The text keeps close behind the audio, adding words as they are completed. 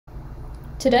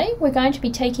Today we're going to be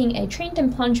taking a trend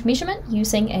and plunge measurement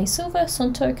using a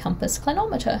Silva-Suunto compass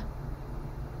clinometer.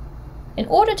 In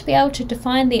order to be able to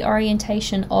define the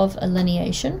orientation of a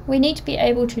lineation, we need to be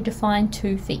able to define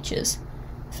two features.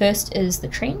 First is the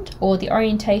trend, or the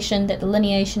orientation that the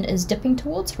lineation is dipping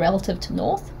towards relative to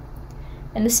north.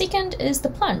 And the second is the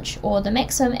plunge, or the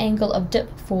maximum angle of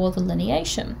dip for the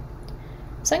lineation.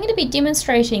 So I'm going to be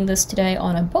demonstrating this today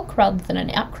on a book rather than an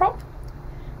outcrop.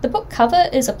 The book cover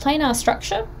is a planar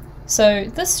structure, so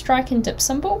this strike and dip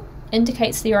symbol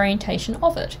indicates the orientation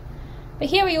of it. But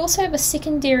here we also have a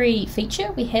secondary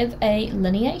feature. We have a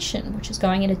lineation, which is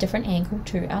going at a different angle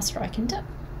to our strike and dip.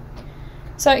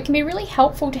 So it can be really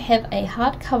helpful to have a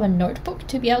hardcover notebook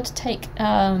to be able to take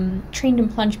trend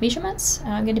and plunge measurements.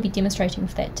 I'm going to be demonstrating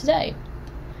with that today.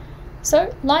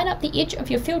 So line up the edge of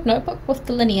your field notebook with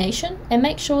the lineation and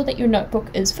make sure that your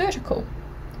notebook is vertical.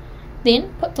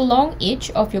 Then put the long edge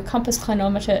of your compass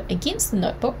clinometer against the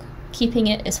notebook, keeping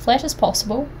it as flat as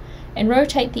possible, and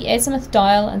rotate the azimuth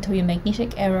dial until your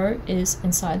magnetic arrow is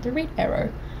inside the red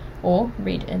arrow, or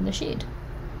red in the shed.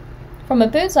 From a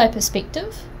bird's eye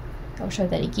perspective, I'll show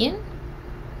that again,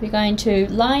 we're going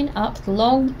to line up the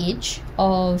long edge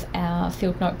of our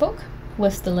field notebook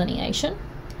with the lineation.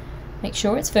 Make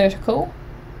sure it's vertical.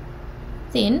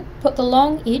 Then put the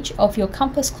long edge of your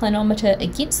compass clinometer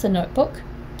against the notebook,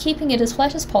 keeping it as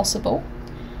flat as possible,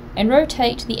 and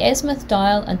rotate the azimuth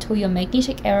dial until your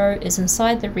magnetic arrow is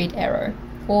inside the red arrow,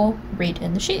 or red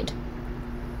in the shed.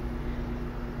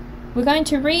 We're going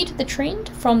to read the trend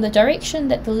from the direction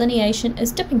that the lineation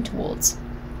is dipping towards.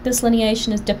 This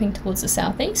lineation is dipping towards the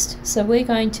southeast, so we're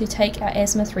going to take our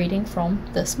azimuth reading from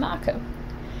this marker.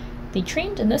 The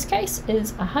trend in this case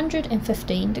is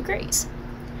 115 degrees.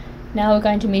 Now we're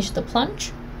going to measure the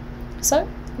plunge. So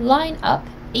line up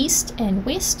east and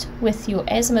west with your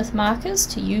azimuth markers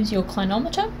to use your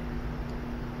clinometer.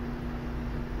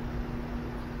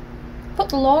 Put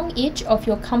the long edge of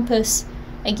your compass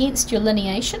against your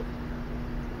lineation.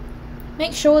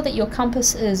 Make sure that your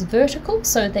compass is vertical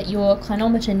so that your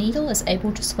clinometer needle is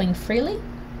able to swing freely.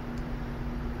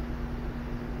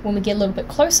 When we get a little bit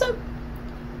closer,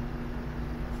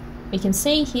 we can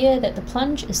see here that the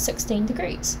plunge is 16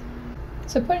 degrees.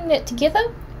 So putting that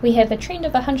together, we have a trend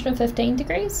of 115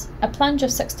 degrees, a plunge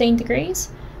of 16 degrees,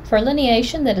 for a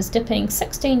lineation that is dipping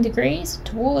 16 degrees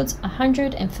towards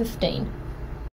 115.